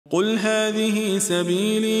قل هذه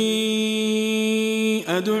سبيلي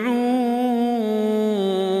أدعو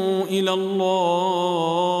إلى الله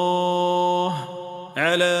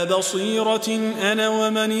على بصيرة أنا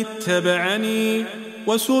ومن اتبعني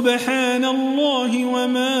وسبحان الله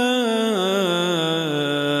وما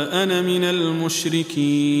أنا من المشركين.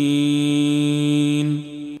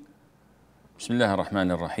 بسم الله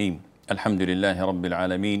الرحمن الرحيم. الحمد لله رب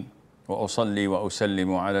العالمين، وأصلي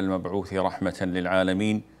وأسلم على المبعوث رحمة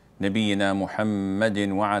للعالمين نبينا محمد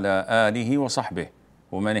وعلى آله وصحبه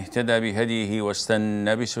ومن اهتدى بهديه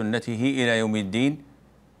واستنى بسنته إلى يوم الدين.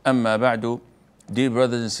 أما بعد. Dear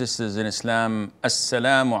brothers and sisters in Islam,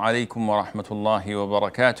 Assalamu alaikum wa rahmatullahi wa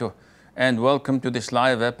barakatuh, and welcome to this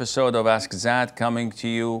live episode of Ask Zad, coming to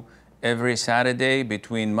you every Saturday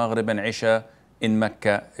between Maghrib and Isha in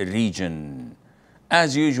Mecca region.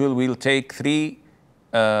 As usual, we'll take three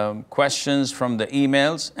questions from the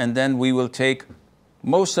emails, and then we will take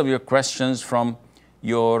most of your questions from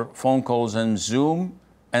your phone calls and Zoom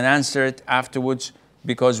and answer it afterwards,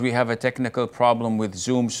 because we have a technical problem with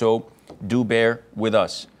Zoom, so do bear with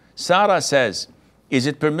us. Sarah says, is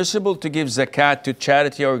it permissible to give zakat to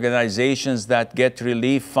charity organizations that get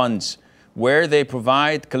relief funds where they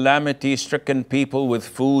provide calamity-stricken people with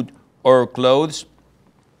food or clothes?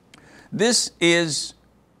 This is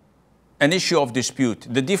an issue of dispute.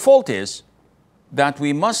 The default is that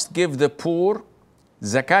we must give the poor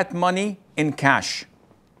zakat money in cash,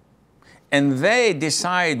 and they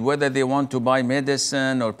decide whether they want to buy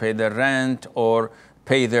medicine or pay their rent or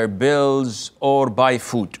pay their bills or buy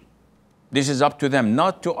food. This is up to them,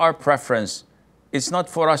 not to our preference. It's not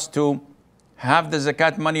for us to have the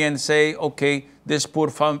zakat money and say, okay, this poor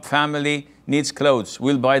family needs clothes,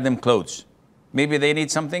 we'll buy them clothes. Maybe they need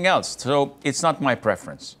something else, so it's not my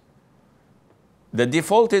preference. The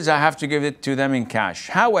default is I have to give it to them in cash.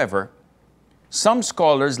 However, some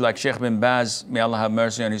scholars like Sheikh bin Baz, may Allah have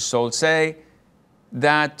mercy on his soul, say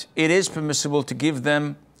that it is permissible to give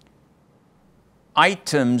them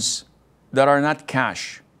items that are not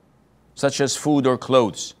cash, such as food or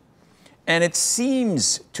clothes. And it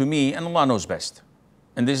seems to me, and Allah knows best,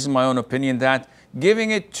 and this is my own opinion, that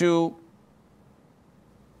giving it to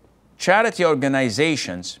charity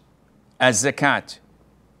organizations as zakat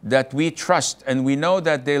that we trust and we know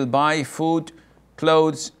that they'll buy food,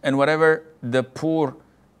 clothes, and whatever the poor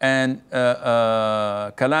and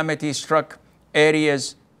calamity-struck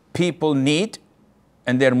areas people need,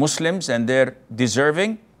 and they're Muslims and they're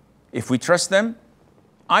deserving, if we trust them,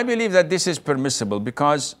 I believe that this is permissible,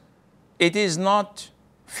 because it is not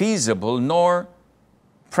feasible nor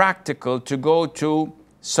practical to go to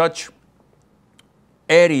such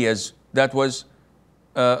areas that was,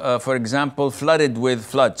 for example, flooded with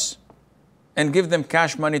floods, and give them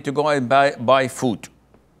cash money to go and buy food.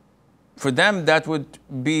 For them, that would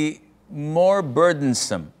be more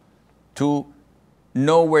burdensome to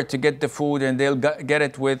know where to get the food, and they'll get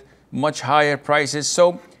it with much higher prices.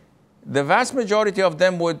 So the vast majority of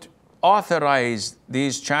them would authorize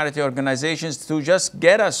these charity organizations to just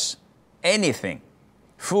get us anything: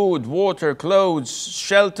 food, water, clothes,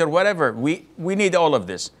 shelter, whatever. We need all of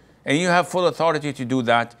this. And you have full authority to do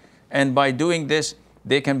that. And by doing this,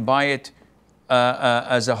 they can buy it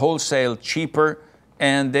as a wholesale cheaper,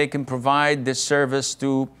 and they can provide this service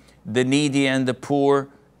to the needy and the poor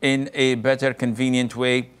in a better, convenient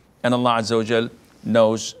way, and Allah Azza wa Jal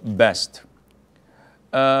knows best.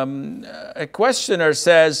 A questioner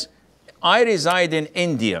says, I reside in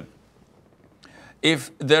India. If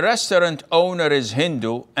the restaurant owner is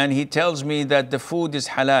Hindu and he tells me that the food is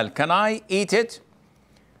halal, can I eat it?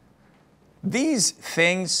 These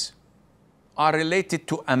things are related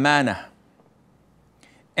to amana.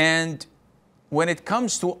 And when it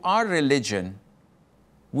comes to our religion,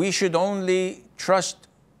 we should only trust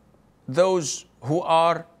those who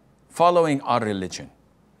are following our religion.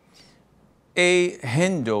 A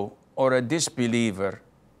Hindu or a disbeliever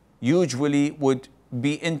usually would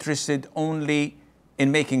be interested only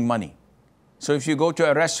in making money. So if you go to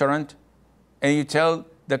a restaurant and you tell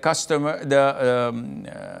the customer,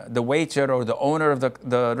 the waiter or the owner of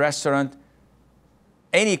the restaurant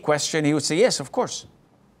any question, he would say, yes, of course,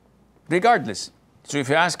 regardless. So if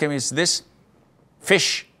you ask him, is this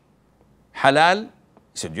fish halal?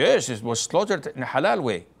 He said, yes, it was slaughtered in a halal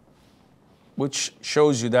way, which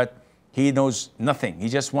shows you that he knows nothing. He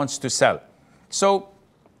just wants to sell. So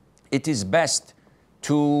it is best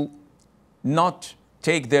to not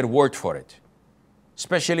take their word for it,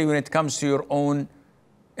 especially when it comes to your own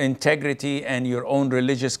integrity and your own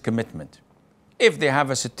religious commitment. If they have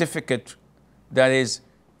a certificate that is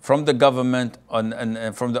from the government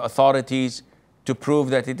and from the authorities to prove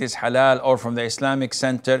that it is halal or from the Islamic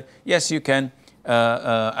Center, yes, you can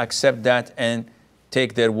accept that and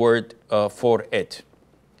take their word for it.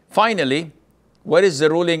 Finally, what is the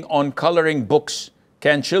ruling on coloring books?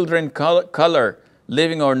 Can children color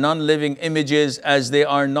living or non-living images as they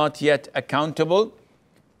are not yet accountable?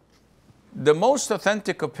 The most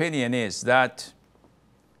authentic opinion is that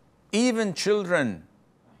even children,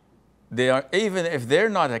 even if they're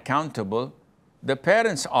not accountable, the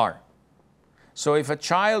parents are. So if a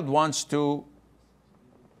child wants to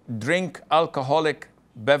drink alcoholic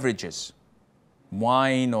beverages,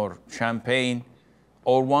 wine or champagne,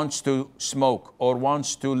 or wants to smoke, or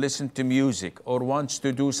wants to listen to music, or wants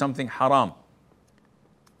to do something haram,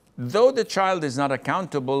 though the child is not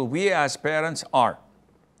accountable, we as parents are.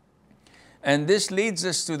 And this leads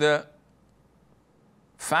us to the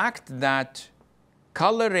fact that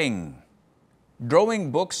coloring, drawing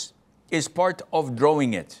books is part of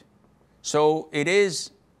drawing it. So it is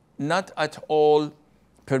not at all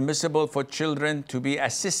permissible for children to be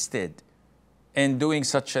assisted in doing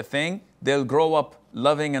such a thing. They'll grow up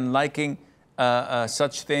loving and liking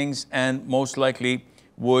such things, and most likely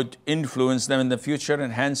would influence them in the future,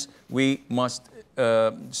 and hence we must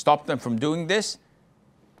stop them from doing this.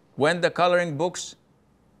 When the coloring books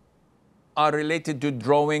are related to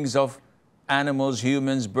drawings of animals,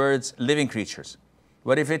 humans, birds, living creatures.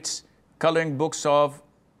 But if it's coloring books of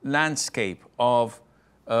landscape, of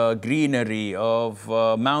greenery, of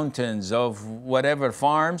mountains, of whatever,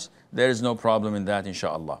 farms, there is no problem in that,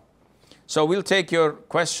 inshallah. So we'll take your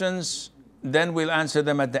questions, then we'll answer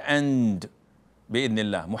them at the end,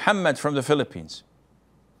 بإذن. Muhammad from the Philippines.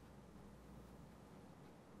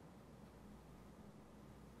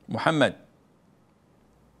 Muhammad.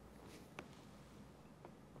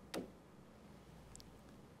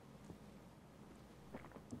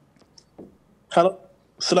 Hello.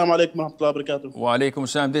 Assalamu alaikum wa rahmatullahi wa barakatuh. Wa alaikum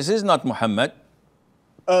assalam. This is not Muhammad.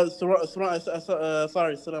 Sorry,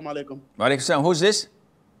 assalamu alaikum. Wa alaikum assalam. Who's this?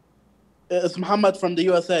 It's Muhammad from the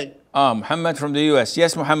USA. Muhammad from the US.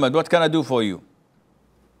 Yes, Muhammad, what can I do for you?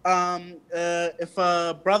 If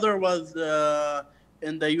a brother was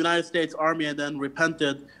in the United States Army and then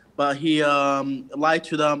repented, but he lied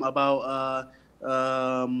to them about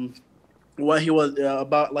what he was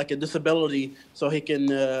about, like a disability, so he can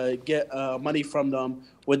get money from them.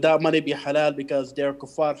 Would that money be halal because they're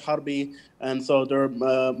kuffar harbi, and so their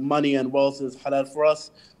money and wealth is halal for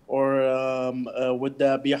us? Or would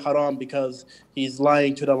that be haram because he's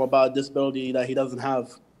lying to them about disability that he doesn't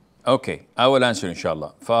have? Okay, I will answer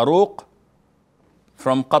inshallah. Farouk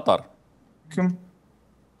from Qatar.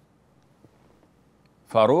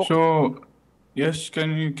 Farouk? So, yes,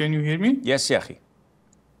 can you hear me? Yes, Yahi.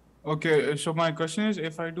 Okay, so my question is,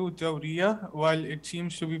 if I do tawriya while it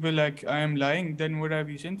seems to people like I am lying, then would I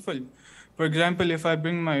be sinful? For example, if I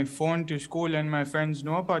bring my phone to school and my friends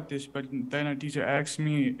know about this, but then a teacher asks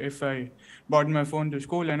me if I brought my phone to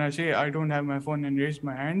school and I say I don't have my phone and raise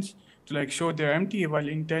my hands to like show they're empty while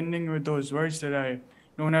intending with those words that I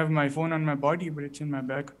don't have my phone on my body, but it's in my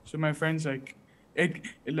bag. So my friends it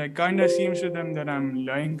like kind of seems to them that I'm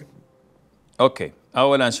lying. Okay, I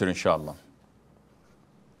will answer inshallah.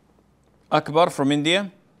 Akbar from India.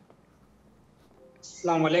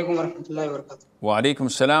 Assalamu alaikum wa rahmatullahi wa barakatuh. Wa alaikum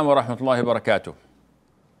assalam wa rahmatullahi wa barakatuh.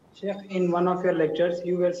 Sheikh, in one of your lectures,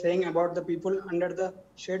 you were saying about the people under the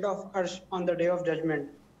shade of Arsh on the day of judgment.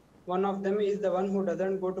 One of them is the one who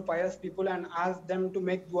doesn't go to pious people and ask them to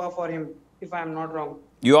make dua for him, if I am not wrong.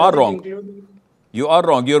 You are wrong. You are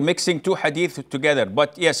wrong. You're mixing two hadith together.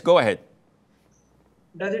 But yes, go ahead.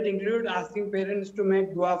 Does it include asking parents to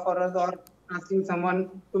make dua for us or asking someone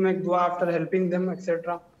to make dua after helping them,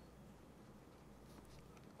 etc.?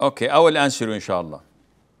 Okay, I will answer you inshallah.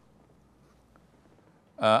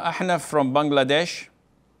 Ahnaf from Bangladesh.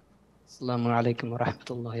 Assalamu alaikum wa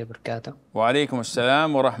rahmatullahi wa barakatuh. Wa alaikum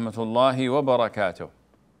assalam wa rahmatullahi wa barakatuh.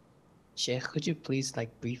 Sheikh, could you please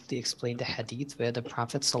briefly explain the hadith where the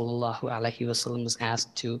Prophet sallallahu alaihi wasallam was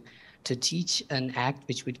asked to teach an act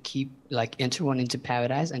which would enter one into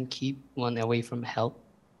paradise and keep one away from hell?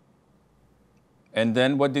 And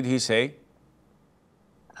then what did he say?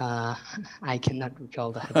 I cannot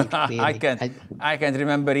recall the hadith clearly. I can't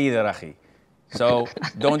remember either, akhi. So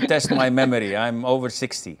don't test my memory. I'm over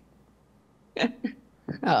 60.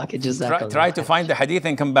 Okay, try to find the hadith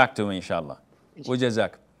and come back to me, inshallah.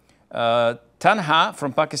 Wajazak. Tanha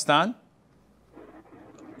from Pakistan.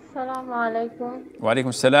 Assalamu alaikum. Wa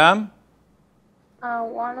alaikum salam.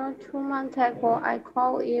 1 or 2 months ago, I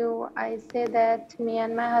called you. I say that me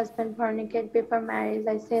and my husband fornicate before marriage.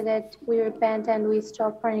 I say that we repent and we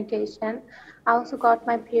stop fornication. I also got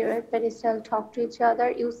my period, but we still talk to each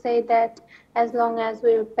other. You say that as long as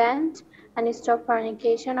we repent and stop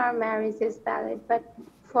fornication, our marriage is valid. But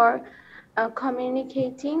for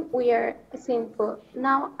communicating, we are sinful.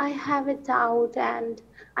 Now I have a doubt and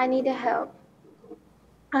I need a help.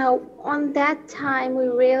 On that time, we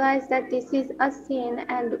realized that this is a sin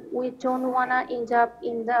and we don't want to end up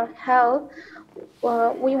in the hell.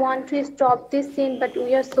 We want to stop this sin, but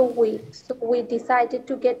we are so weak. So we decided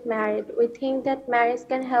to get married. We think that marriage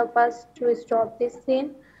can help us to stop this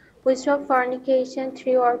sin. We stopped fornication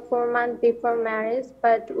 3 or 4 months before marriage,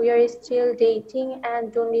 but we are still dating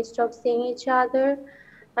and don't stop seeing each other.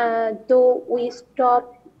 Though we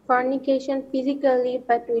stopped fornication physically,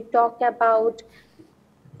 but we talk about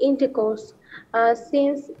intercourse.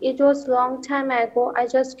 Since it was long time ago, I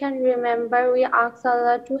just can remember we asked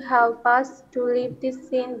Allah to help us to leave this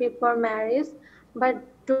sin before marriage, but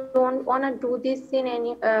don't want to do this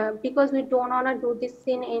sin because we don't want to do this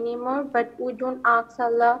sin anymore, but we don't ask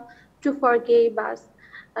Allah to forgive us.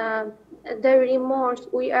 The remorse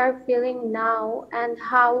we are feeling now and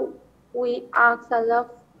how we ask Allah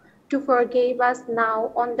to forgive us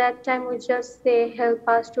now, on that time we just say help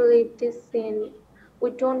us to leave this sin. We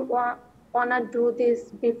don't want to do this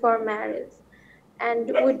before marriage,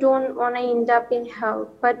 and we don't want to end up in hell,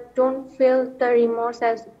 but don't feel the remorse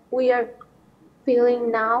as we are feeling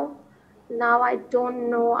now. Now I don't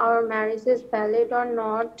know our marriage is valid or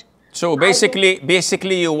not. So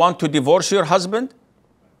basically you want to divorce your husband?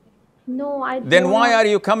 No, I don't. Then why are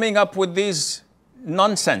you coming up with these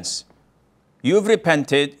nonsense? You've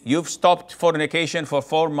repented, you've stopped fornication for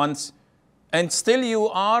 4 months, and still you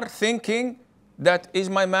are thinking that is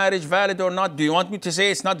my marriage valid or not? Do you want me to say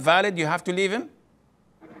it's not valid, you have to leave him?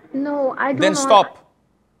 No, I don't. Then stop.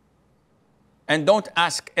 And don't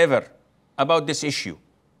ask ever about this issue.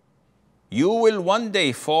 You will one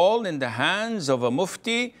day fall in the hands of a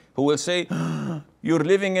mufti who will say, you're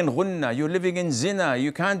living in ghunna, you're living in zina,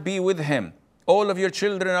 you can't be with him. All of your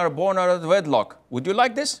children are born out of wedlock. Would you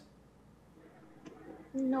like this?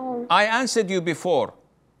 No. I answered you before.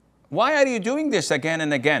 Why are you doing this again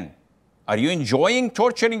and again? Are you enjoying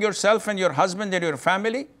torturing yourself and your husband and your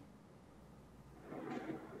family?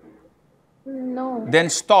 No. Then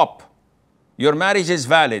stop. Your marriage is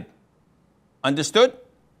valid. Understood?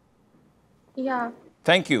 Yeah.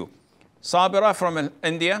 Thank you. Sabira from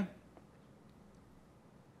India.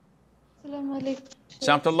 Assalamu alaikum.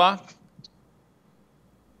 Samtullah.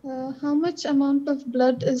 How much amount of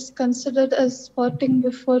blood is considered as spotting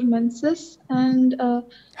before menses, and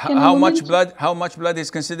how much blood is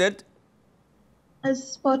considered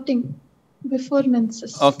as spotting before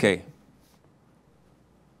menses? Okay.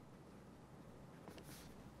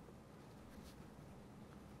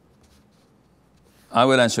 I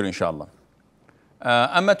will answer inshallah.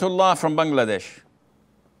 Amatullah from Bangladesh.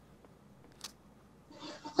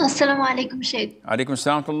 Assalamu alaikum, Sheikh. Alaikum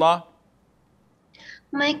salam.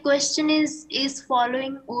 My question is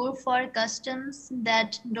following urf or customs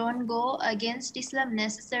that don't go against Islam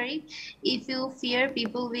necessary if you fear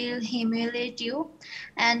people will humiliate you?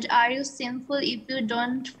 And are you sinful if you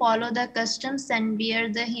don't follow the customs and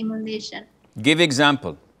bear the humiliation? Give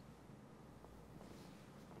example.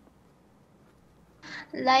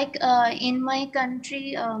 Like in my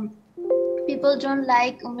country, people don't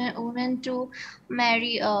like women to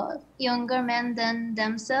marry younger men than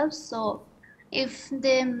themselves. So if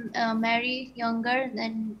they marry younger,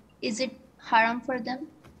 then is it haram for them?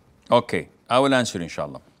 Okay, I will answer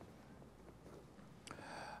inshallah.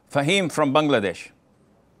 Fahim from Bangladesh.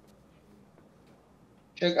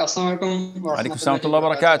 Sheikh, assalamu alaikum wa Alaikum salam wa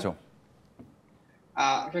barakatuh.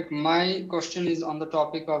 Sheikh, my question is on the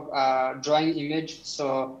topic of drawing image.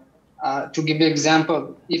 So to give an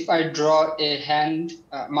example, if I draw a hand,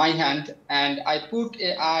 my hand, and I put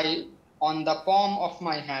an eye on the palm of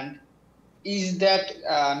my hand, is that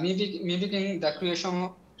mimicking the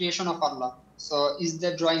creation of Allah? So is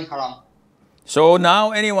that drawing haram? So now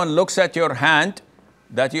anyone looks at your hand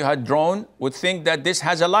that you had drawn would think that this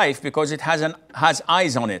has a life because it has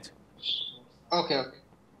eyes on it. Okay.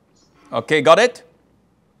 Okay, got it?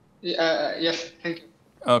 Yes, thank you.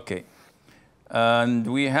 Okay. And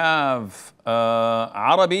we have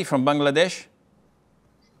Arabi from Bangladesh.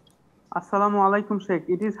 Assalamu alaikum, Sheikh.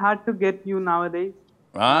 It is hard to get you nowadays.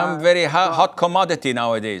 I'm very hot commodity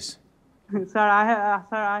nowadays. Sir,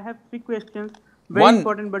 I have 3 questions. Very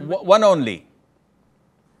important, but one only.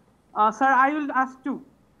 Sir, I will ask 2.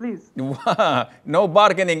 please. No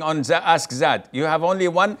bargaining on Ask Zad. You have only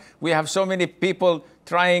one. We have so many people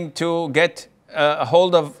trying to get a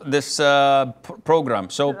hold of this program.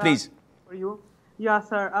 So please. For you. Yeah,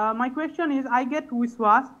 sir. My question is, I get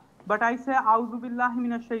wiswas, but I say, A'udhu billahi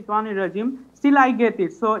minash shaitanir rajim. Still I get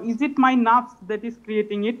it. So is it my nafs that is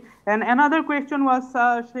creating it? And another question was,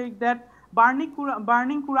 Sheikh, that burning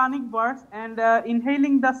Quranic verse and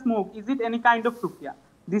inhaling the smoke, is it any kind of ruqya?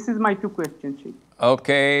 This is my two questions, Sheikh.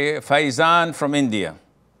 Okay, Faizan from India.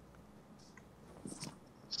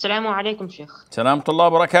 السلام عليكم شيخ. سلامة الله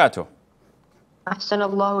وبركاته. أحسن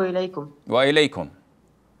الله إليكم. وإليكم.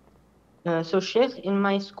 So Sheikh, in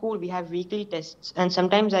my school we have weekly tests and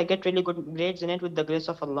sometimes I get really good grades in it with the grace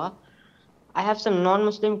of Allah. I have some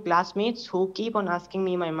non-Muslim classmates who keep on asking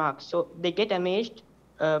me my marks. So they get amazed,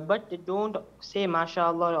 but they don't say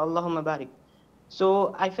MashaAllah or Allahumma barik.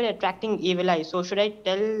 So I feel attracting evil eye. So should I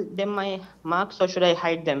tell them my marks or should I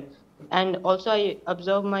hide them? And also I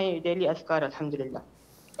observe my daily azkar, alhamdulillah.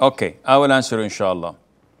 Okay, I will answer inshallah.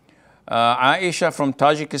 Aisha from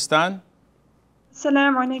Tajikistan.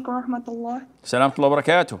 Assalamu alaikum wa rahmatullah. Salamullah wa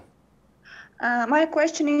barakatuh. My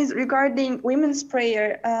question is regarding women's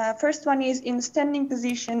prayer. First one is in standing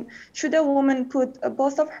position. Should a woman put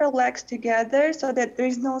both of her legs together so that there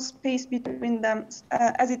is no space between them,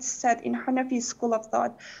 as it's said in Hanafi school of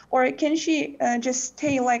thought? Or can she just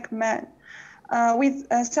stay like man with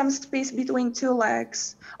some space between two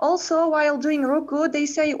legs? Also, while doing ruku, they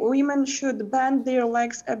say women should bend their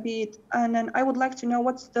legs a bit. And then I would like to know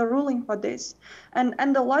what's the ruling for this.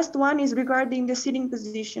 And the last one is regarding the sitting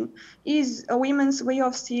position. Is a woman's way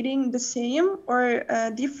of sitting the same or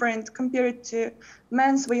different compared to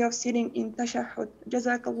man's way of sitting in tashahhud?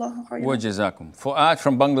 Jazakallahu khairan. Wa jazakum. Fuad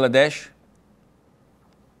from Bangladesh.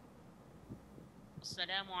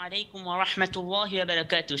 السلام عليكم ورحمة الله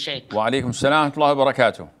وبركاته شيخ. وعليكم السلام ورحمة الله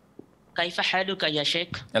وبركاته. كيف حالك يا شيخ؟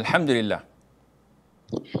 الحمد لله.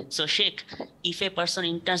 So Sheikh, if a person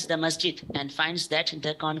enters the masjid and finds that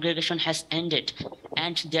the congregation has ended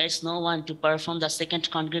and there is no one to perform the second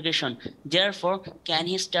congregation, therefore can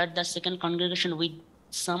he start the second congregation with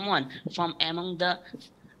someone from among the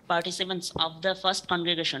participants of the first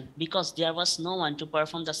congregation because there was no one to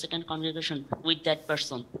perform the second congregation with that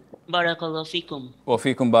person? Barakallahu fikum. Wa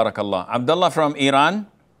fikum barakallah. Abdullah from Iran.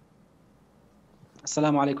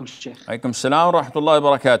 Assalamu alaikum, Sheikh. Alaikum salam wa rahmatullahi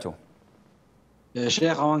wa barakatuh.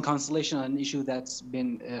 Sheikh, I want consolation on an issue that's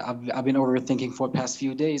been I've been overthinking for the past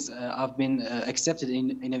few days. I've been accepted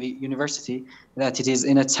in a university that it is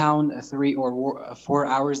in a town 3 or 4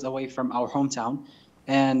 hours away from our hometown.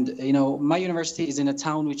 And, you know, my university is in a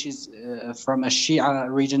town which is from a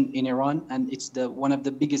Shia region in Iran, and it's one of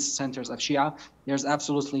the biggest centers of Shia. There's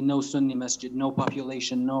absolutely no Sunni masjid, no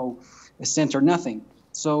population, no center, nothing.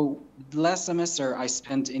 So last semester I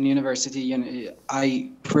spent in university and I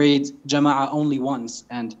prayed Jama'ah only once,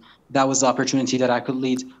 and that was the opportunity that I could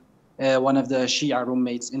lead one of the Shia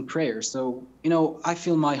roommates in prayer. So, you know, I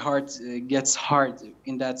feel my heart gets hard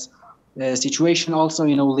in that situation. Also,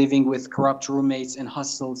 you know, living with corrupt roommates in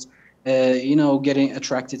hostels, you know, getting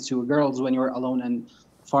attracted to girls when you're alone and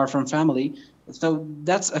far from family. So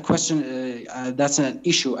that's a question, that's an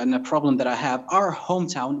issue and a problem that I have. Our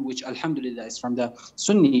hometown, which alhamdulillah is from the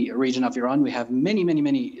Sunni region of Iran, we have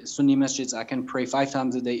many Sunni masjids. I can pray 5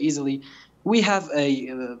 times a day easily. We have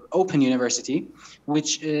a open university,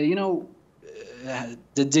 which, you know,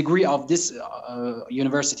 the degree of this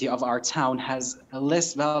university of our town has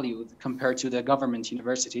less value compared to the government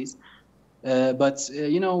universities. But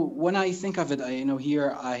you know, when I think of it, you know,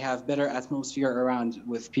 here I have better atmosphere around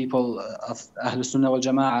with people of Ahlus Sunnah wal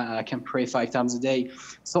Jama'ah. I can pray 5 times a day.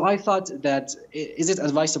 So I thought that, is it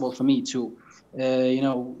advisable for me to, you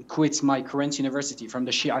know, quit my current university from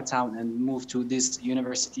the Shia town and move to this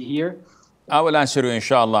university here? I will answer you,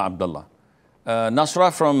 inshallah, Abdullah.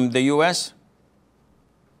 Nasra from the US.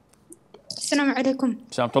 Assalamu alaikum.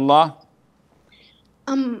 Salamullah.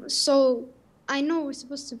 So I know we're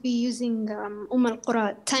supposed to be using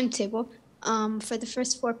al-Qura timetable for the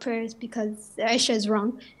first 4 prayers because Aisha is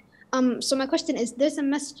wrong. So my question is, there's a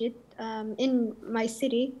masjid in my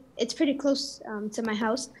city. It's pretty close to my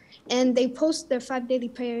house, and they post their 5 daily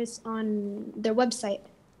prayers on their website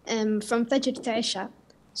from Fajr to Aisha.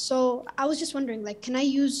 So I was just wondering, like, can I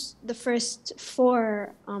use the first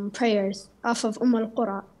 4 prayers off of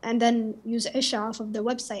al-Qura and then use Isha off of the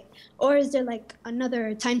website? Or is there like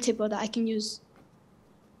another timetable that I can use?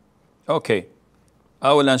 Okay,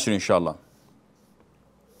 I will answer inshallah.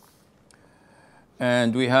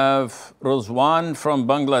 And we have Rozwan from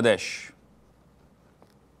Bangladesh.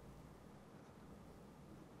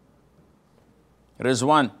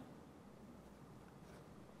 Rizwan.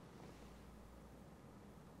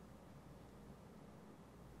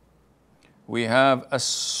 We have a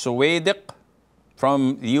Suwaidiq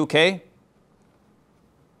from the UK.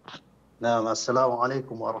 نعم السلام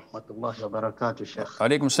عليكم ورحمة الله وبركاته شيخ.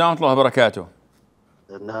 عليكم السلام ورحمة الله وبركاته.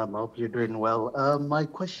 I hope you're doing well. My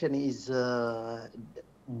question is,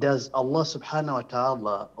 does Allah subhanahu wa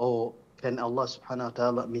ta'ala, or can Allah subhanahu wa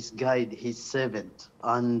ta'ala misguide his servant?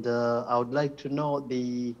 And I would like to know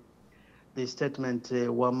the statement,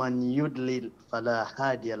 وَمَنْ يُدْلِلْ فَلَا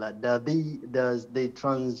هَادِيَ لَهُ. Does the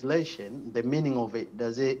translation, the meaning of it,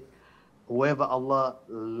 does it, whoever Allah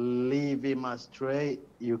leave him astray,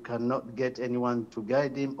 you cannot get anyone to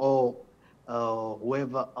guide him, or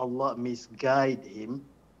whoever Allah misguide him,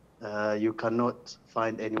 you cannot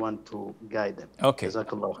find anyone to guide them? Okay.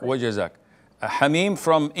 Jazakallah khair. Wajazak. Hamim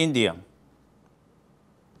from India.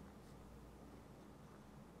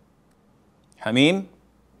 Hamim.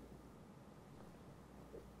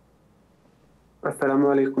 Assalamu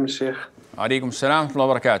alaikum, Sheikh. Alaikum assalam wa rahmatullahi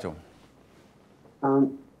wa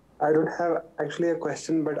barakatuh. I don't have actually a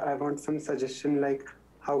question, but I want some suggestion, like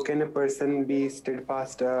how can a person be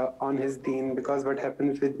steadfast on his deen? Because what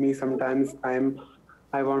happens with me sometimes,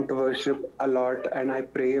 I want to worship a lot and I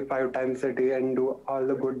pray 5 times a day and do all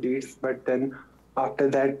the good deeds, but then after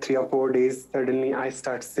that 3 or 4 days, suddenly I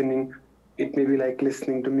start sinning. It may be like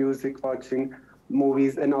listening to music, watching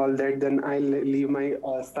movies and all that. Then I leave my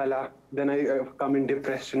salah, then I come in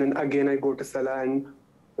depression, and again I go to salah, and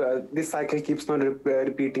this cycle keeps on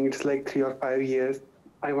repeating. It's like 3 or 5 years.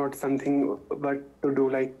 I want something but to do,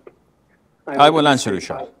 like I will answer you,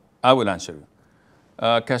 Shah. I will answer you.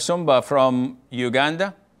 Kasumba from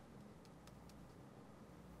Uganda.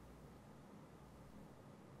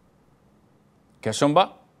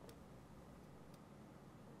 Kasumba.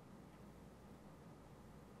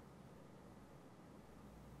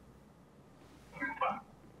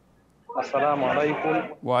 Assalamu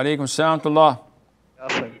alaikum. Wa alaikum assalam wa rahmatullah.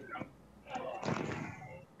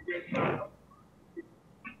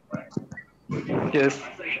 Yes.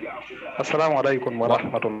 Assalamu alaikum wa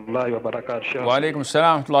rahmatullahi wa barakatuh. Wa alaikum assalam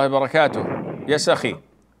wa rahmatullahi wa barakatuh. Yes, akhi.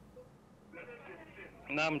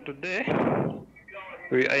 Now today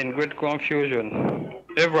we are in great confusion.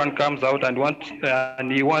 Everyone comes out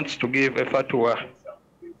and he wants to give a fatwa.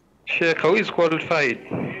 Sheikh, who is qualified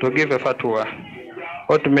to give a fatwa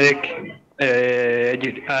or to make a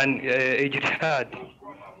jihad?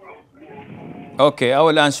 Okay, I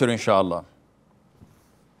will answer inshallah.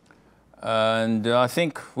 And I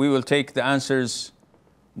think we will take the answers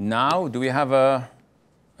now. Do we have a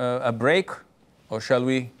break, or shall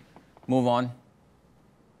we move on?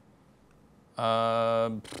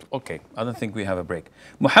 Okay, I don't think we have a break.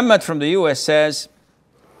 Muhammad from the US says,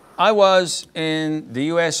 I was in the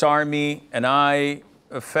US Army and I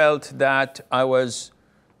felt that I was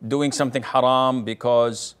doing something haram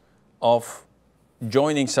because of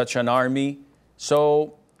joining such an army.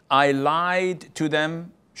 So I lied to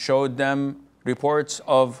them, showed them reports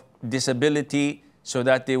of disability so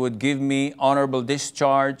that they would give me honorable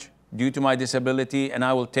discharge due to my disability, and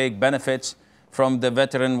I will take benefits from the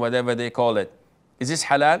veteran, whatever they call it. Is this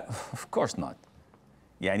halal? Of course not.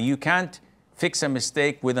 Yeah, and you can't fix a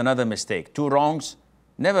mistake with another mistake. 2 wrongs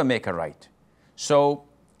never make a right. So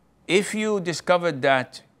if you discovered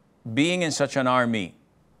that being in such an army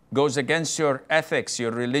goes against your ethics,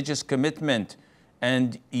 your religious commitment,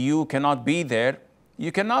 and you cannot be there,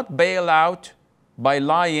 you cannot bail out by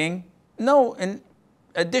lying. No, in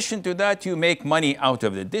addition to that, you make money out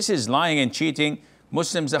of it. This is lying and cheating.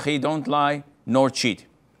 Muslims, akhi, don't lie nor cheat.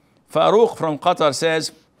 Farouk from Qatar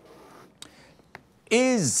says,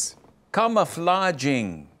 is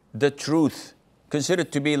camouflaging the truth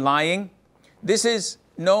considered to be lying? This is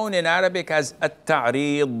known in Arabic as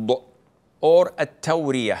at-ta'rid or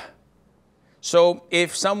at-tawriyah. So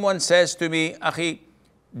if someone says to me, akhi,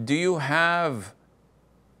 do you have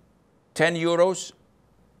 10 euros?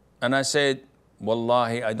 And I said,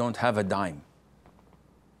 wallahi, I don't have a dime.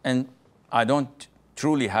 And I don't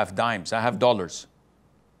truly have dimes, I have dollars.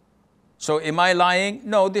 So am I lying?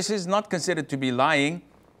 No, this is not considered to be lying.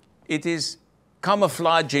 It is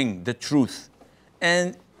camouflaging the truth.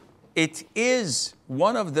 And it is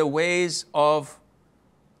one of the ways of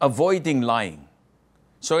avoiding lying.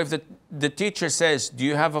 So if the teacher says, do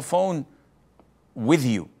you have a phone with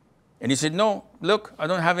you? And you said, no, look, I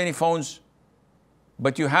don't have any phones,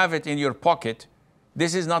 but you have it in your pocket.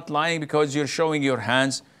 This is not lying because you're showing your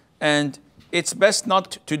hands, and it's best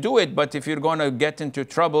not to do it, but if you're going to get into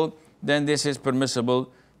trouble, then this is permissible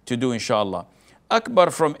to do, inshallah. Akbar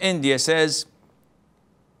from India says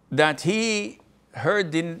that he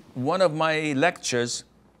heard in one of my lectures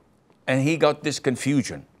and he got this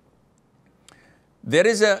confusion. There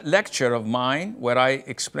is a lecture of mine where I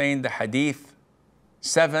explain the hadith.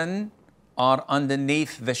 7 are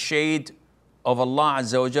underneath the shade of Allah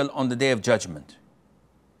Azza wa Jal on the Day of Judgment.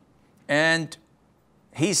 And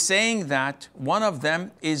he's saying that one of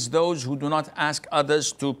them is those who do not ask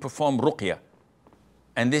others to perform ruqyah.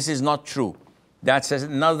 And this is not true. That's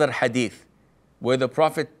another hadith where the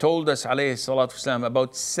Prophet told us ﷺ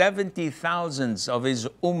about 70,000 of his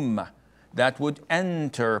ummah that would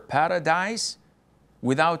enter paradise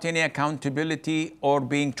without any accountability or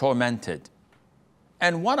being tormented.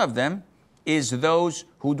 And one of them is those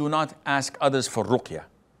who do not ask others for ruqyah.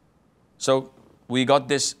 So we got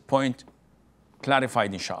this point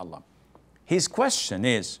clarified, inshallah. His question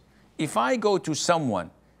is, if I go to someone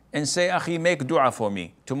and say, Akhi, make dua for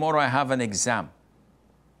me, tomorrow I have an exam,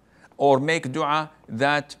 or make dua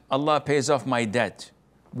that Allah pays off my debt,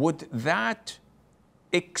 would that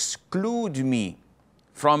exclude me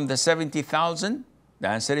from the 70,000? The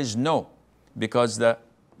answer is no, because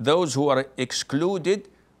those who are excluded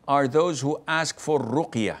are those who ask for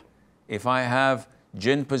ruqyah. If I have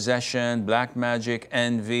jinn possession, black magic,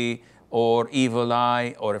 envy, or evil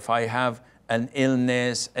eye, or if I have an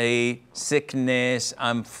illness, a sickness,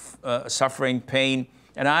 I'm suffering pain,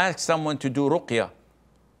 and I ask someone to do ruqyah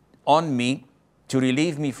on me to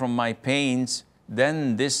relieve me from my pains,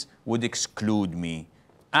 then this would exclude me.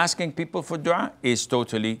 Asking people for dua is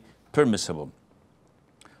totally permissible.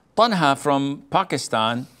 Tanha from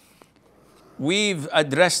Pakistan, we've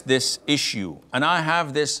addressed this issue, and I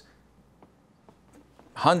have this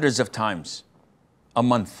hundreds of times a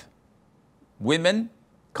month. Women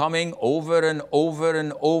coming over and over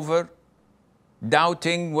and over,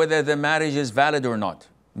 doubting whether the marriage is valid or not.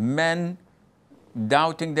 Men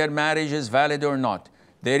doubting their marriage is valid or not.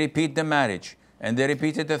 They repeat the marriage, and they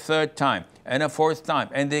repeat it a third time and a fourth time,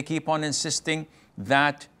 and they keep on insisting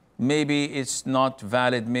that maybe it's not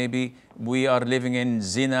valid, maybe we are living in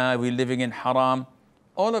zina, we're living in haram.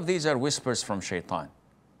 All of these are whispers from shaitan.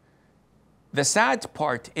 The sad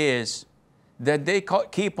part is that they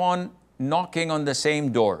keep on knocking on the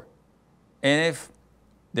same door. And if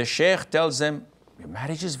the sheikh tells them, your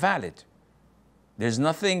marriage is valid, there's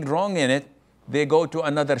nothing wrong in it, they go to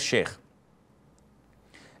another sheikh.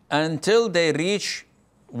 Until they reach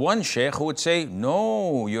one sheikh who would say,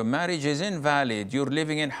 no, your marriage is invalid, you're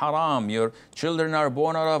living in haram, your children are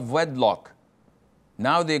born out of wedlock.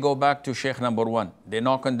 Now they go back to sheikh number 1. They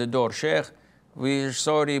knock on the door, sheikh, we're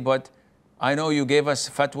sorry, but I know you gave us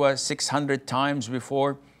fatwa 600 times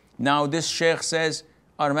before. Now this sheikh says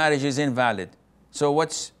our marriage is invalid. So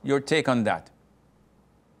what's your take on that?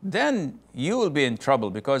 Then you will be in trouble,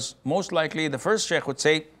 because most likely the first sheikh would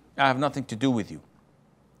say, I have nothing to do with you.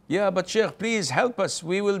 Yeah, but sheikh, please help us.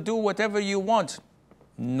 We will do whatever you want.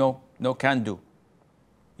 No, can't do.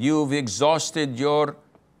 You've exhausted your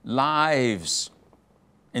lives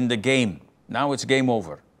in the game. Now it's game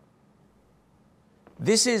over.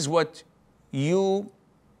 This is what you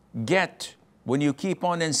get when you keep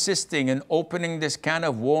on insisting and opening this can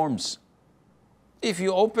of worms. If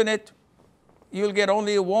you open it, you'll get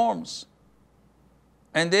only worms,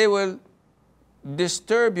 and they will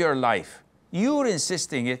disturb your life. You're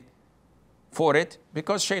insisting for it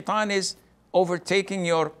because shaitan is overtaking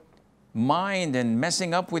your mind and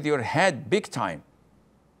messing up with your head big time.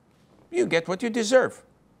 You get what you deserve.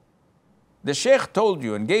 The sheikh told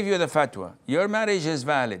you and gave you the fatwa, your marriage is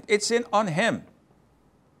valid. It's on him.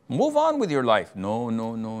 Move on with your life.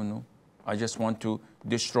 No. I just want to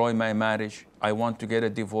destroy my marriage. I want to get a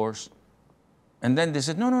divorce. And then they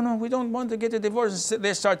said, no, we don't want to get a divorce.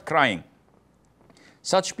 They start crying.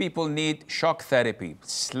 Such people need shock therapy,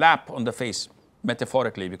 slap on the face,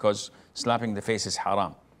 metaphorically, because slapping the face is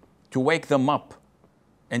haram, to wake them up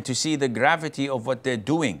and to see the gravity of what they're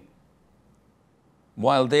doing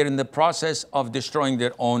while they're in the process of destroying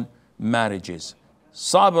their own marriages.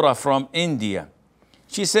 Sabra from India,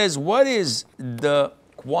 she says, what is the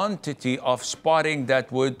quantity of spotting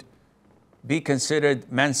that would be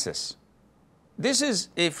considered menses? This is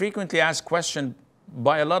a frequently asked question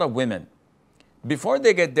by a lot of women. Before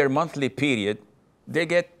they get their monthly period, they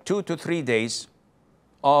get 2 to 3 days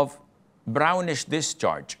of brownish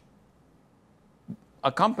discharge,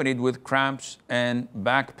 accompanied with cramps and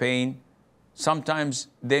back pain. Sometimes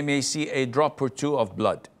they may see a drop or two of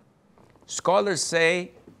blood. Scholars say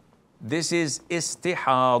this is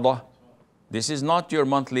istihada. This is not your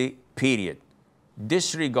monthly period.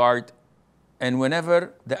 Disregard, and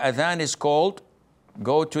whenever the adhan is called,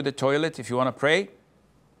 go to the toilet if you want to pray,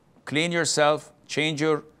 clean yourself, change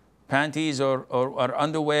your panties or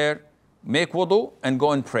underwear, make wudu, and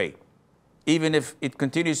go and pray. Even if it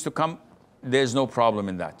continues to come, there's no problem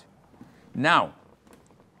in that. Now,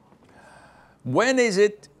 When is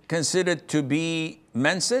it considered to be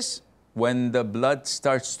menses? When the blood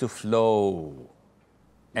starts to flow.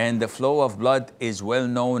 And the flow of blood is well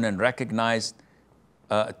known and recognized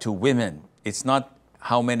to women. It's not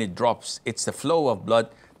how many drops, it's the flow of blood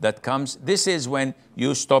that comes. This is when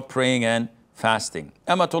you stop praying and fasting.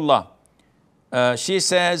 Amatullah, she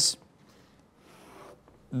says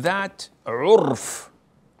that urf.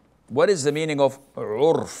 What is the meaning of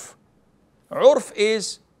urf? Urf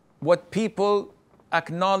is what people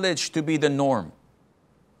acknowledge to be the norm.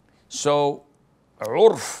 So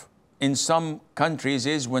urf in some countries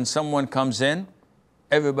is when someone comes in,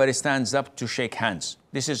 everybody stands up to shake hands.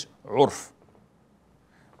 This is urf.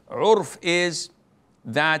 Urf is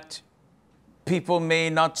that people may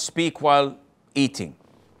not speak while eating,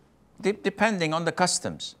 depending on the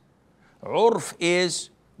customs. Urf is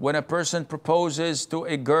when a person proposes to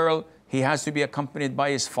a girl, he has to be accompanied by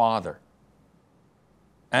his father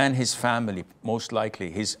and his family, most likely,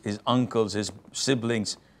 his uncles, his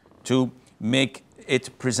siblings, to make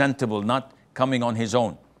it presentable, not coming on his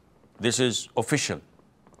own. This is official.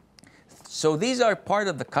 So these are part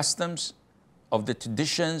of the customs, of the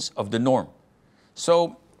traditions, of the norm.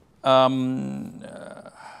 So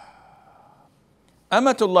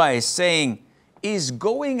Amatullah is saying, is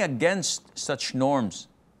going against such norms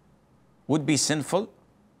would be sinful?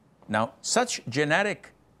 Now, such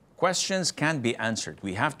generic questions can be answered.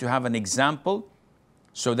 We have to have an example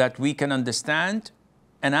so that we can understand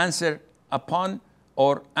and answer upon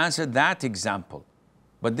or answer that example.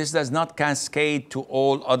 But this does not cascade to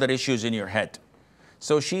all other issues in your head.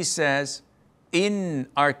 So she says, in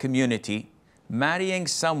our community, marrying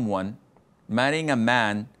a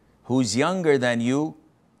man who's younger than you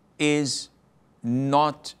is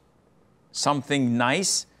not something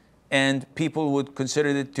nice, and people would consider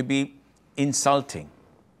it to be insulting.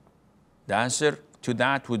 The answer to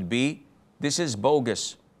that would be, this is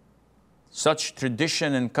bogus. Such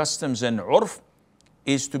tradition and customs and urf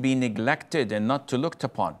is to be neglected and not to looked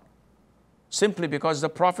upon. Simply because the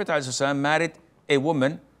Prophet ﷺ married a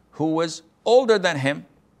woman who was older than him.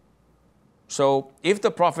 So if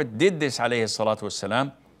the Prophet did this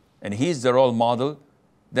ﷺ, and he's the role model,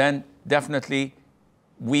 then definitely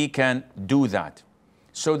we can do that.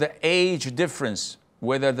 So the age difference,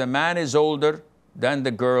 whether the man is older than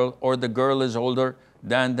the girl or the girl is older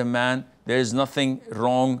than the man, there is nothing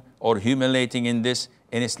wrong or humiliating in this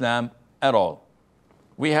in Islam at all.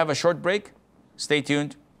 We have a short break. Stay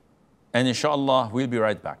tuned. And inshallah, we'll be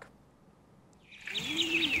right back.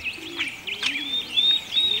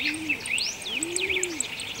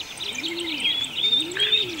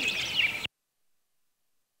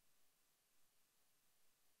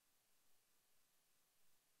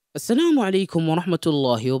 Assalamu alaikum wa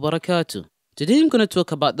rahmatullahi wa barakatuh. Today I'm going to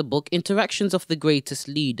talk about the book Interactions of the Greatest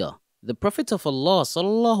Leader. The Prophet of Allah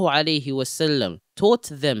sallallahu alaihi wasallam taught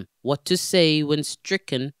them what to say when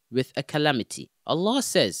stricken with a calamity. Allah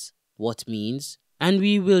says, what means, and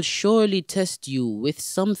we will surely test you with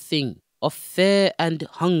something of fear and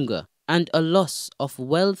hunger and a loss of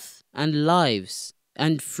wealth and lives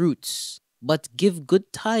and fruits. But give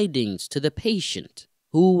good tidings to the patient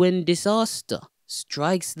who, when disaster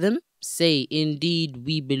strikes them, say, indeed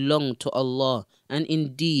we belong to Allah, and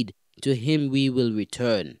indeed to Him we will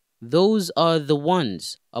return. Those are the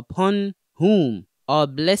ones upon whom are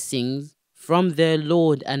blessings from their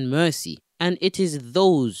Lord and mercy, and it is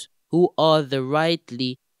those who are the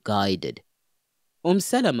rightly guided.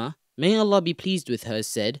 Salama, may Allah be pleased with her,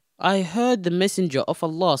 said, I heard the Messenger of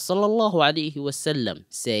Allah sallallahu alaihi wasallam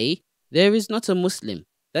say, there is not a Muslim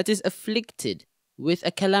that is afflicted with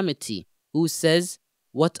a calamity who says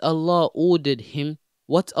what Allah ordered them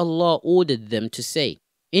to say.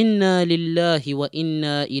 Inna lillahi wa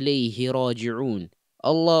inna ilayhi raji'un.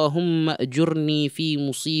 Allahumma ajurni fi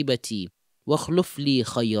musibati wa akhluf li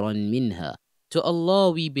khayran minha. To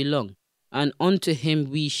Allah we belong, and unto Him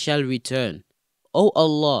we shall return. O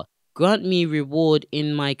Allah, grant me reward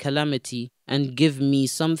in my calamity, and give me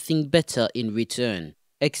something better in return,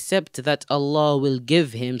 except that Allah will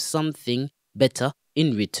give him something better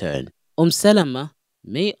in return. Salama,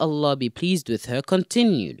 may Allah be pleased with her,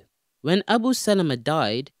 continued, when Abu Salama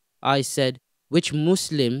died, I said, which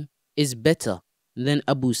Muslim is better than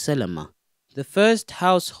Abu Salama? The first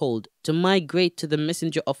household to migrate to the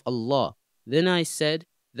Messenger of Allah. Then I said,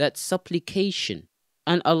 that supplication.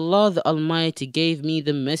 And Allah the Almighty gave me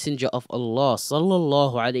the Messenger of Allah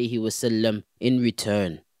sallallahu alaihi wasallam in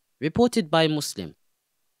return. Reported by Muslim.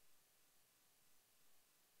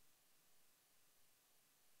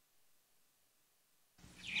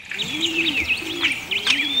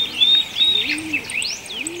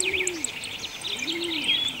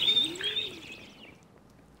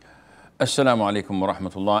 Assalamu alaikum wa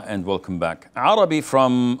rahmatullah and welcome back. Arabi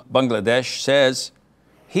from Bangladesh says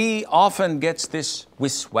he often gets this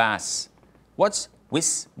wiswas. What's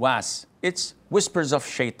wiswas? It's whispers of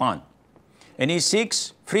shaitan. And he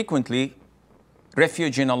seeks frequently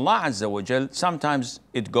refuge in Allah Azza wa Jal. Sometimes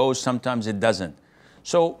it goes, sometimes it doesn't.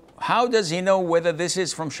 So how does he know whether this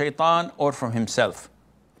is from shaitan or from himself?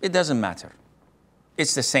 It doesn't matter.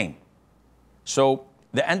 It's the same. So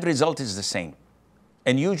the end result is the same.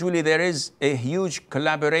 And usually there is a huge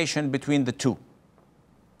collaboration between the two.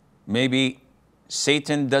 Maybe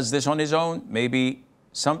Satan does this on his own. Maybe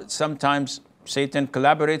sometimes Satan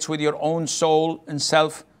collaborates with your own soul and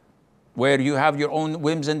self, where you have your own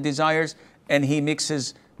whims and desires, and he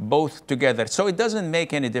mixes both together. So it doesn't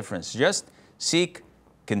make any difference. Just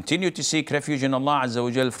continue to seek refuge in Allah Azza wa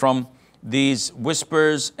Jal from these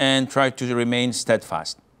whispers and try to remain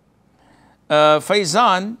steadfast.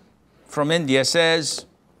 Faizan from India says,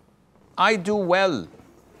 I do well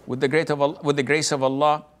with the grace of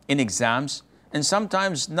Allah in exams, and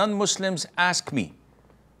sometimes non-Muslims ask me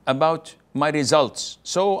about my results.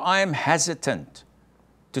 So I am hesitant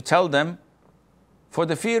to tell them for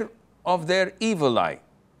the fear of their evil eye,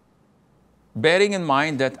 bearing in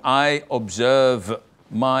mind that I observe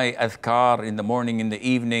my adhkar in the morning, in the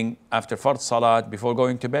evening, after fard salat, before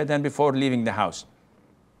going to bed and before leaving the house.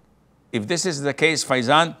 If this is the case,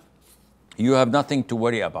 Faizan, you have nothing to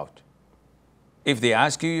worry about. If they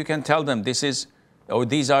ask you, you can tell them these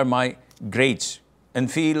are my grades, and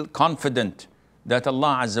feel confident that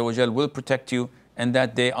Allah Azza wa Jal will protect you and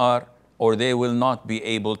that they will not be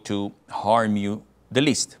able to harm you the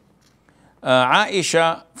least.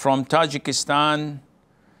 Aisha from Tajikistan,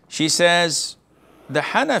 she says, the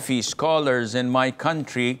Hanafi scholars in my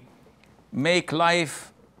country make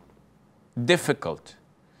life difficult.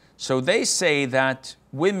 So they say that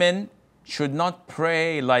women should not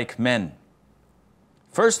pray like men.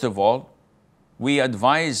 First of all, we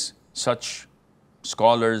advise such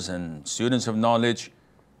scholars and students of knowledge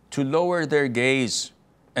to lower their gaze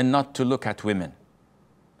and not to look at women.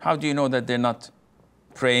 How do you know that they're not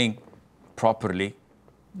praying properly?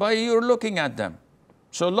 By you're looking at them.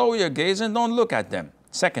 So lower your gaze and don't look at them.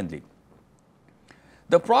 Secondly,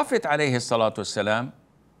 the Prophet ﷺ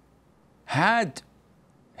had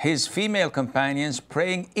his female companions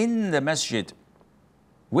praying in the masjid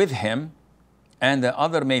with him and the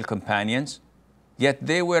other male companions, yet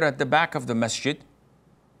they were at the back of the masjid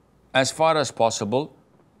as far as possible,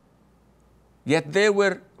 yet there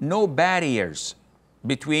were no barriers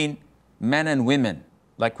between men and women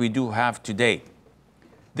like we do have today.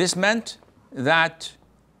 This meant that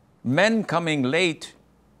men coming late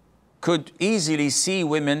could easily see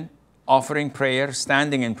women offering prayer,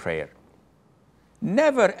 standing in prayer.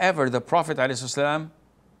 Never ever the Prophet ﷺ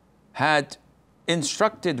had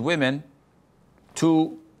instructed women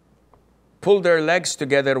to pull their legs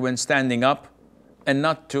together when standing up and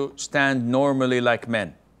not to stand normally like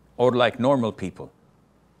men or like normal people.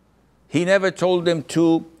 He never told them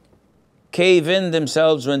to cave in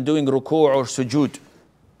themselves when doing ruku' or sujood,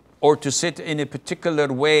 or to sit in a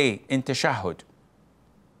particular way in tashahhud.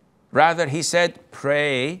 Rather, he said,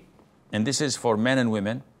 pray, and this is for men and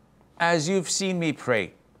women, as you've seen me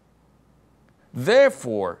pray.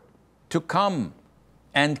 Therefore, to come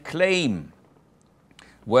and claim,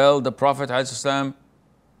 well, the Prophet ﷺ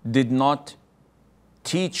did not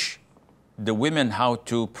teach the women how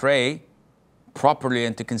to pray properly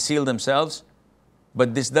and to conceal themselves,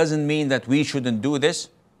 but this doesn't mean that we shouldn't do this.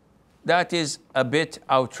 That is a bit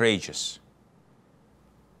outrageous.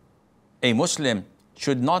 A Muslim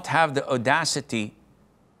should not have the audacity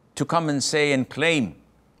to come and say and claim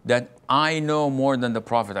that I know more than the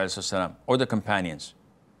Prophet ﷺ or the companions.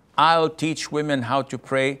 I'll teach women how to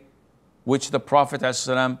pray, which the Prophet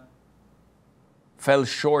ﷺ fell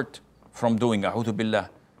short from doing. A'udhu billah.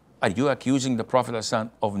 Are you accusing the Prophet ﷺ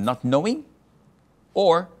of not knowing?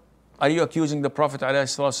 Or are you accusing the Prophet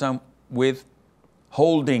ﷺ with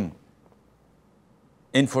holding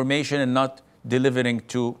information and not delivering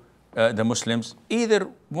to the Muslims? Either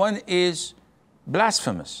one is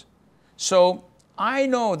blasphemous. So I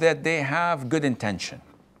know that they have good intention.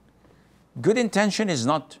 Good intention is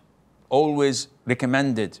not always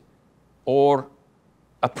recommended or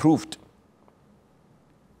approved.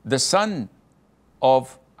 The son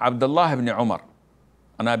of Abdullah ibn Umar,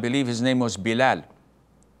 and I believe his name was Bilal,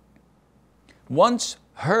 once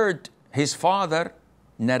heard his father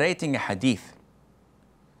narrating a hadith.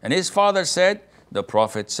 And his father said, the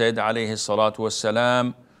Prophet said, alayhi salatu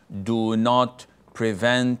wassalam, do not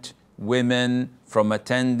prevent women from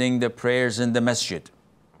attending the prayers in the masjid.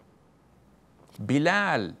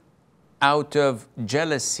 Bilal, out of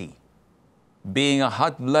jealousy being a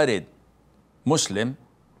hot-blooded Muslim,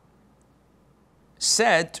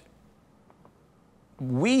 said,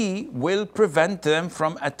 we will prevent them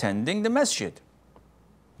from attending the masjid,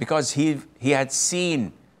 because he had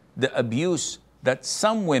seen the abuse that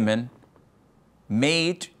some women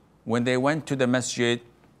made when they went to the masjid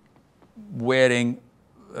wearing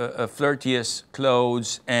flirtatious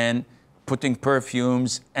clothes and putting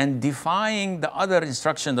perfumes and defying the other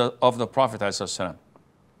instructions of the Prophet ﷺ.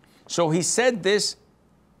 So he said this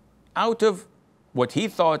out of what he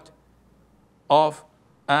thought of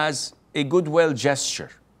as a goodwill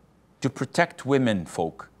gesture to protect women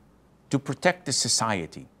folk, to protect the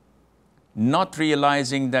society, not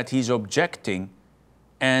realizing that he's objecting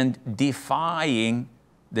and defying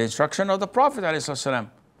the instruction of the Prophet ﷺ.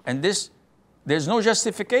 And there's no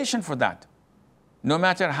justification for that, no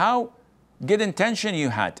matter how good intention you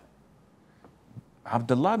had.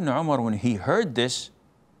 Abdullah ibn Umar, when he heard this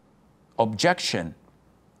objection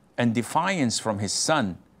and defiance from his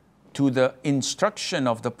son to the instruction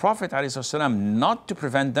of the Prophet ﷺ not to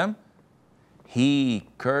prevent them, he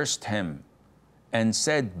cursed him and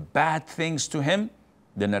said bad things to him.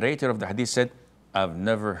 The narrator of the hadith said, I've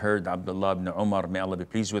never heard Abdullah ibn Umar, may Allah be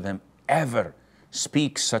pleased with him, ever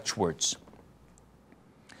speak such words.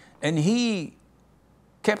 And he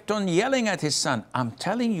kept on yelling at his son, I'm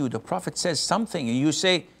telling you, the Prophet says something and you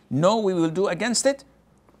say, no, we will do against it.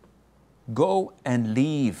 Go and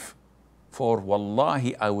leave, for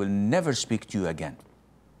wallahi, I will never speak to you again.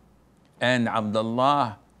 And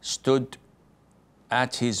Abdullah stood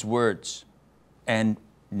at his words and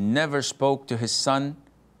never spoke to his son,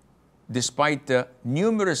 despite the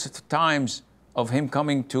numerous times of him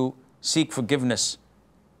coming to seek forgiveness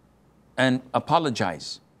and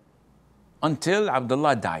apologize, until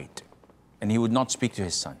Abdullah died and he would not speak to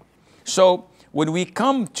his son. So when we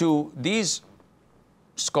come to these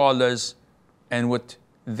scholars and what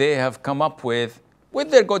they have come up with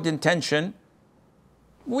their good intention,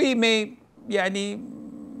 we may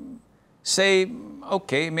say,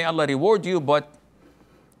 okay, may Allah reward you, but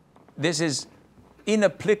this is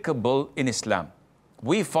inapplicable in Islam.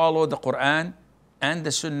 We follow the Quran and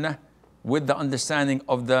the Sunnah with the understanding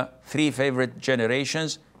of the three favorite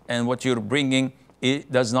generations, and what you're bringing,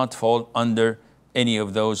 it does not fall under any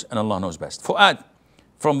of those, and Allah knows best. Fuad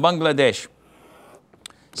from Bangladesh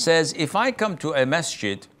says, if I come to a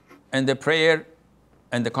masjid and the prayer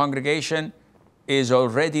and the congregation is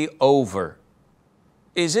already over,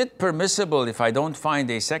 is it permissible, if I don't find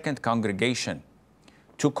a second congregation,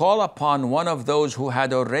 to call upon one of those who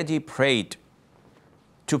had already prayed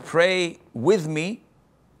to pray with me,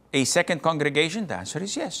 a second congregation? The answer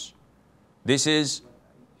is yes. This is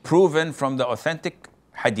proven from the authentic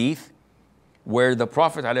hadith where the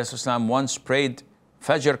Prophet ﷺ once prayed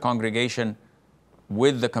Fajr congregation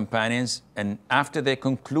with the companions, and after they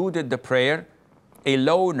concluded the prayer, a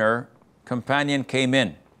loner companion came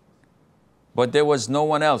in, but there was no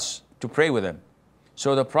one else to pray with him.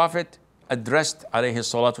 So the Prophet addressed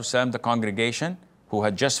ﷺ the congregation who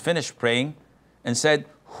had just finished praying and said,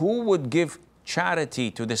 who would give charity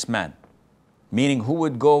to this man? Meaning, who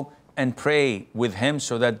would go and pray with him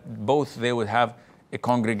so that both they would have a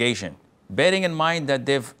congregation? Bearing in mind that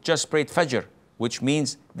they've just prayed Fajr, which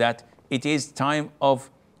means that it is time of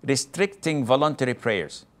restricting voluntary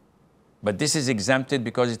prayers. But this is exempted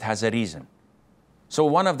because it has a reason. So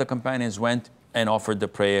one of the companions went and offered the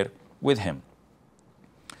prayer with him.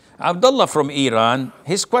 Abdullah from Iran,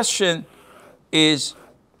 his question is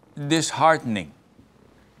disheartening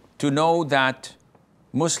to know that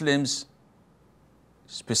Muslims,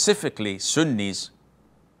 specifically Sunnis,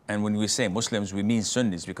 and when we say Muslims, we mean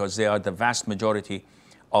Sunnis because they are the vast majority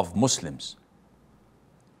of Muslims,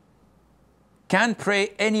 can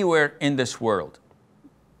pray anywhere in this world.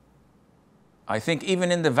 I think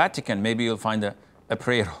even in the Vatican, maybe you'll find a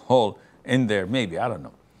prayer hall in there, maybe, I don't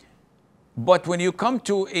know. But when you come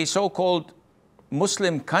to a so-called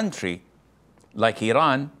Muslim country like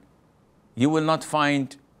Iran, you will not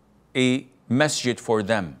find a masjid for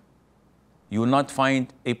them. You will not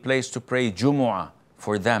find a place to pray Jumu'ah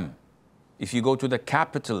for them. If you go to the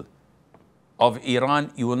capital of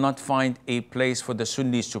Iran, you will not find a place for the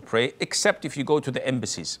Sunnis to pray, except if you go to the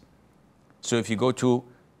embassies. So if you go to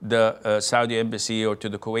the Saudi embassy or to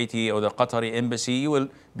the Kuwaiti or the Qatari embassy, you will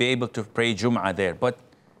be able to pray Jum'ah there. But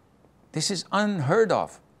this is unheard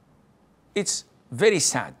of. It's very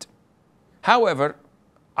sad. However,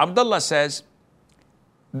 Abdullah says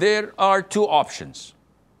there are two options: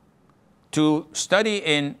 to study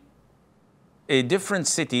in a different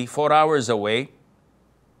city 4 hours away,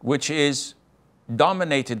 which is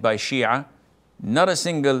dominated by Shia, not a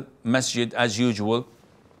single masjid as usual,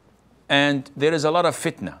 and there is a lot of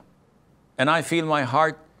fitna, and I feel my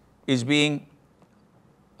heart is being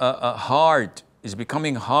hard, is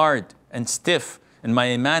becoming hard and stiff, and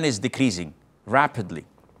my iman is decreasing rapidly.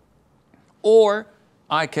 Or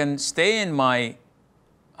I can stay in my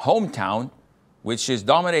hometown, which is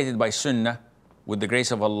dominated by Sunnah, with the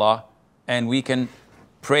grace of Allah, and we can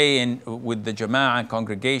pray with the Jama'ah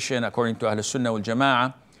congregation according to Ahl Sunnah wal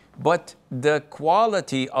Jama'ah. But the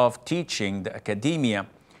quality of teaching, the academia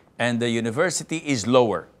and the university is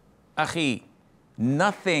lower. Akhi,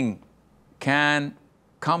 nothing can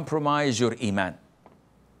compromise your iman.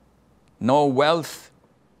 No wealth,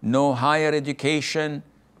 no higher education,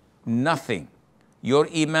 nothing. Your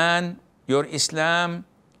iman, your Islam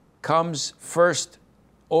comes first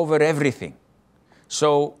over everything.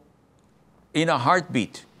 So in a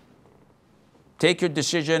heartbeat, take your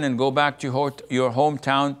decision and go back to your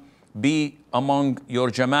hometown, be among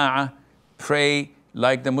your jama'ah, pray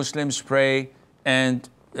like the Muslims pray, and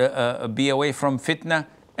be away from fitna,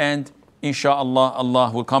 and inshallah,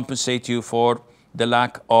 Allah will compensate you for the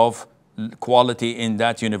lack of quality in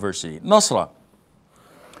that university. Nasra,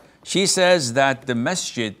 she says that the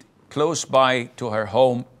masjid close by to her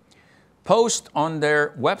home post on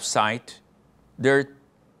their website their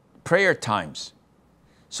prayer times.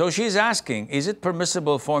 So she's asking, is it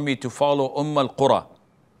permissible for me to follow al-Qura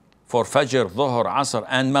for Fajr, Dhuhr, Asr,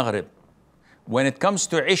 and Maghrib? When it comes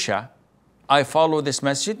to Isha, I follow this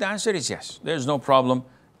masjid? The answer is yes. There's no problem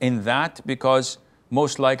in that, because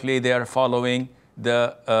most likely they are following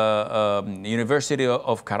the University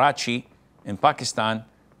of Karachi in Pakistan,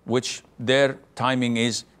 which their timing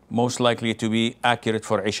is most likely to be accurate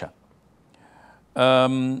for Isha.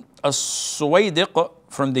 As-Suwaydiq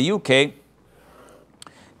from the UK,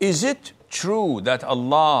 is it true that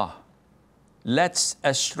Allah lets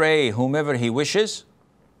astray whomever He wishes?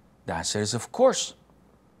 The answer is of course.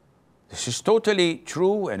 This is totally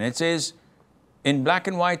true, and it is in black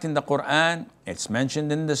and white in the Quran. It's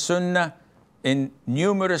mentioned in the Sunnah in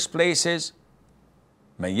numerous places.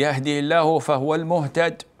 مَن يَهْدِي اللَّهُ فَهُوَ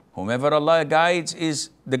الْمُهْتَدِ. Whomever Allah guides is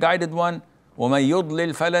the guided one. وَمَن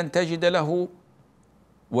يُضْلِلْ فَلَن تَجِدَ لَهُ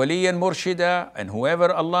وَلِيًّا مُرْشِدًا. And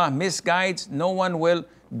whoever Allah misguides, no one will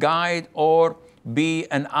guide or be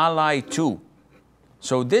an ally to.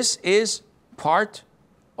 So this is part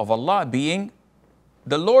of Allah being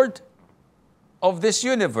the Lord of this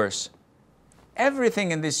universe.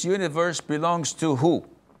 Everything in this universe belongs to who?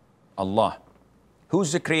 Allah.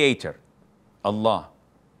 Who's the creator? Allah.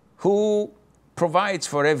 Who provides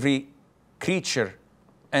for every creature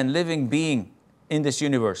and living being in this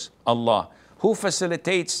universe? Allah. Who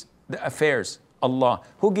facilitates the affairs? Allah.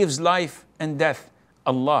 Who gives life and death?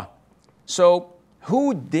 Allah. So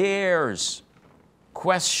who dares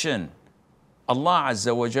question Allah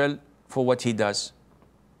Azza wa Jal for what He does?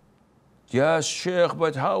 Yes, Sheikh,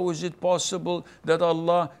 but how is it possible that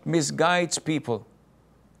Allah misguides people?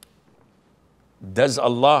 Does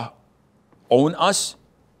Allah own us?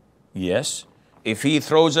 Yes. If He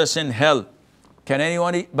throws us in hell, can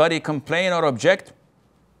anybody complain or object?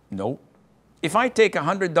 No. If I take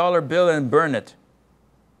 $100 bill and burn it,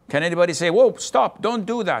 can anybody say, whoa, stop, don't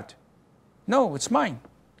do that? No, it's mine.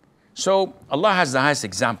 So Allah has the highest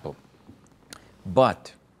example.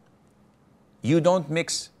 But you don't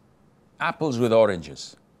mix apples with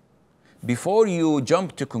oranges. Before you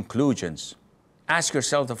jump to conclusions, ask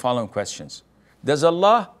yourself the following questions. Does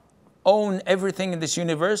Allah own everything in this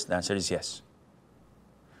universe? The answer is yes.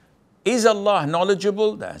 Is Allah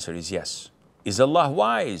knowledgeable? The answer is yes. Is Allah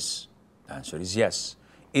wise? The answer is yes.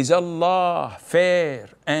 Is Allah fair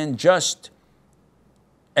and just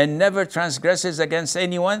and never transgresses against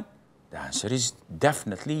anyone? The answer is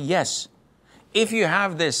definitely yes. If you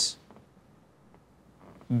have this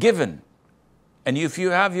given, and if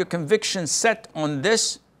you have your conviction set on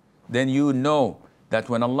this, then you know that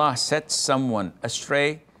when Allah sets someone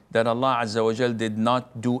astray, that Allah Azza wa Jal did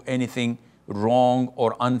not do anything wrong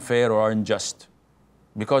or unfair or unjust.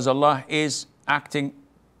 Because Allah is acting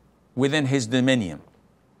within His dominion.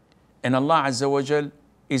 And Allah Azza wa Jal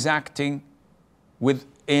is acting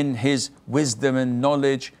within His wisdom and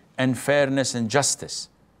knowledge and fairness and justice.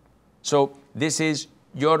 So this is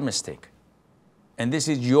your mistake. And this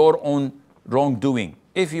is your own wrongdoing.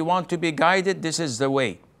 If you want to be guided, this is the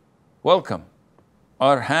way. Welcome.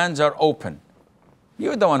 Our hands are open.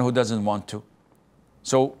 You're the one who doesn't want to.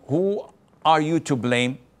 So who are you to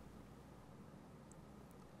blame?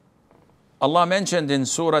 Allah mentioned in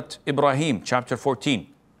Surah Ibrahim, chapter 14,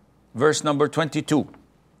 verse number 22,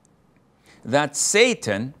 that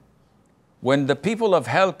Satan, when the people of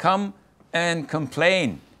hell come and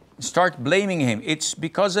complain, start blaming him, it's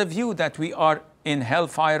because of you that we are in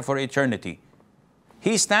hellfire for eternity.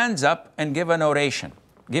 He stands up and gives an oration,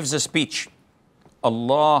 gives a speech.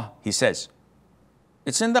 Allah, he says,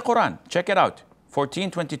 it's in the Quran, check it out,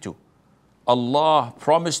 14:22. Allah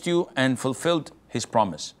promised you and fulfilled his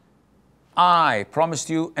promise. I promised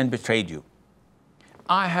you and betrayed you.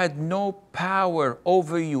 I had no power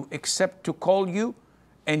over you except to call you,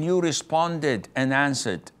 and you responded and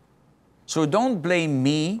answered. So don't blame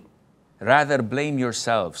me, rather blame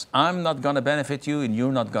yourselves. I'm not going to benefit you and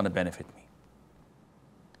you're not going to benefit me.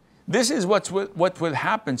 This is what will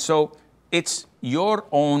happen. So it's your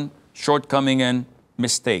own shortcoming and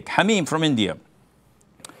mistake. Hamim from India.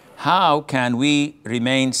 How can we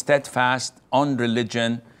remain steadfast on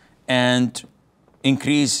religion and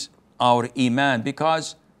increase our iman?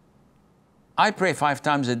 Because I pray 5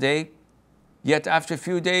 times a day, yet after a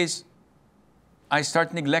few days, I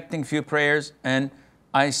start neglecting few prayers and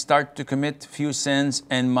I start to commit few sins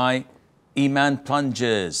and my iman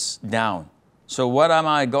plunges down. So what am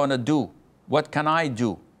I going to do? What can I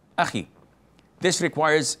do? Akhi, this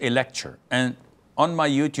requires a lecture. And on my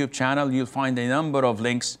YouTube channel, you'll find a number of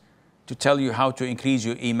links to tell you how to increase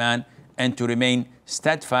your iman and to remain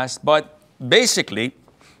steadfast. But basically,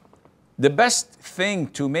 the best thing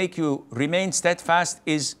to make you remain steadfast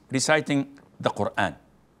is reciting the Quran.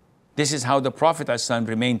 This is how the Prophet ﷺ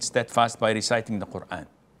remained steadfast, by reciting the Quran.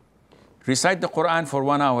 Recite the Quran for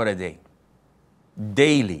 1 hour a day,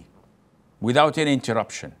 daily, without any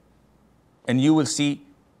interruption. And you will see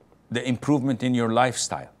the improvement in your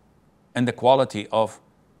lifestyle and the quality of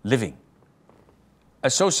living.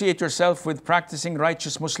 Associate yourself with practicing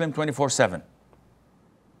righteous Muslim 24/7.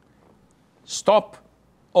 Stop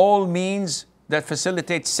all means that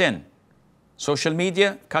facilitate sin. Social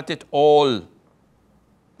media, cut it all.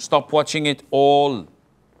 Stop watching it all.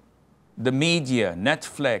 The media,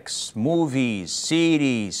 Netflix, movies,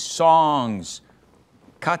 series, songs,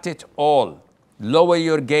 cut it all. Lower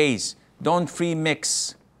your gaze. Don't free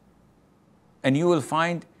mix. And you will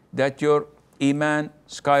find that your iman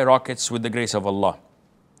skyrockets with the grace of Allah.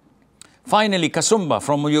 Finally, Kasumba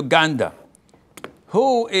from Uganda.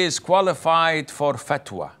 Who is qualified for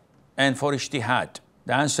fatwa and for ijtihad?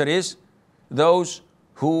 The answer is those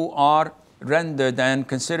who are rendered and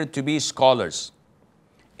considered to be scholars.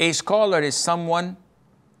 A scholar is someone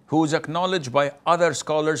who is acknowledged by other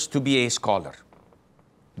scholars to be a scholar.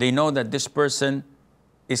 They know that this person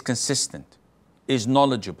is consistent, is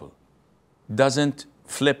knowledgeable, doesn't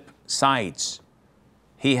flip sides.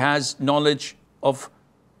 He has knowledge of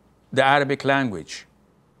the Arabic language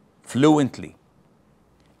fluently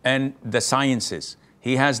and the sciences.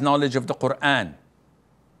 He has knowledge of the Quran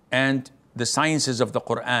and the sciences of the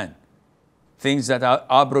Quran, things that are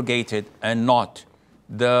abrogated and not.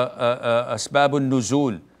 The asbab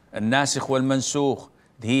al-nuzul, al-nasikh wal-mansukh.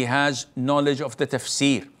 He has knowledge of the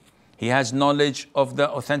tafsir. He has knowledge of the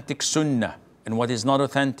authentic sunnah and what is not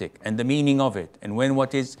authentic and the meaning of it and when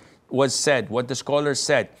was said, what the scholars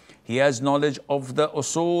said. He has knowledge of the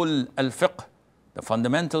usul al-fiqh, the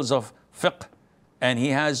fundamentals of fiqh, and he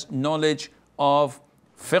has knowledge of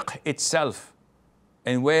fiqh itself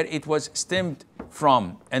and where it was stemmed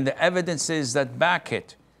from and the evidences that back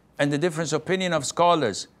it and the different opinion of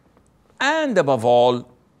scholars. And above all,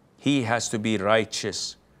 he has to be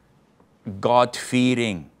righteous,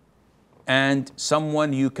 God-fearing, and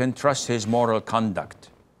someone you can trust his moral conduct.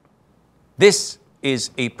 This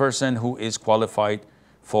is a person who is qualified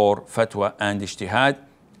for fatwa and ijtihad,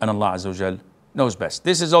 and Allah Azza wa Jal knows best.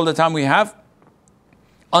 This is all the time we have.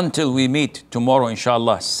 Until we meet tomorrow,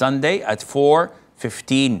 inshallah, Sunday at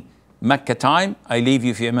 4:15 Mecca time, I leave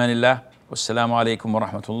you fi amanillah. Wassalamu alaikum wa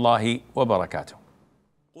rahmatullahi wa barakatuh.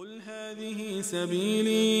 قل هذه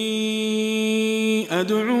سبيلي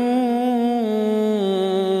أدعو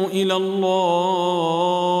إلى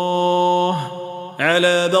الله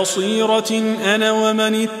على بصيرة أنا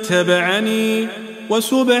ومن اتبعني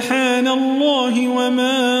وسبحان الله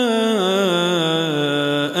وما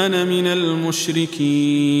أنا من المشركين.